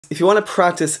If you want to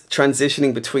practice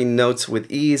transitioning between notes with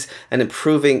ease and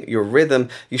improving your rhythm,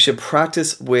 you should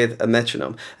practice with a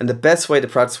metronome. And the best way to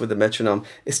practice with a metronome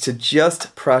is to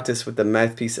just practice with the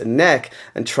mouthpiece and neck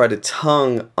and try to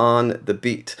tongue on the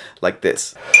beat like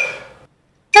this.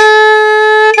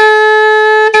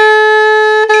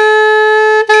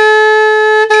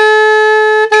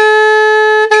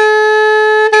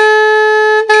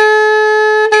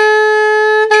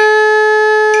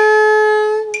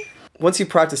 Once you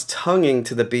practice tonguing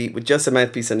to the beat with just a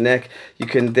mouthpiece and neck, you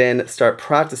can then start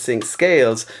practicing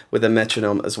scales with a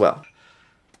metronome as well.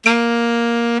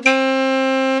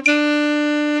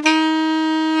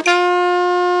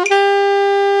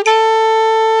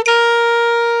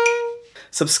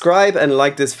 Subscribe and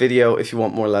like this video if you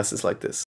want more lessons like this.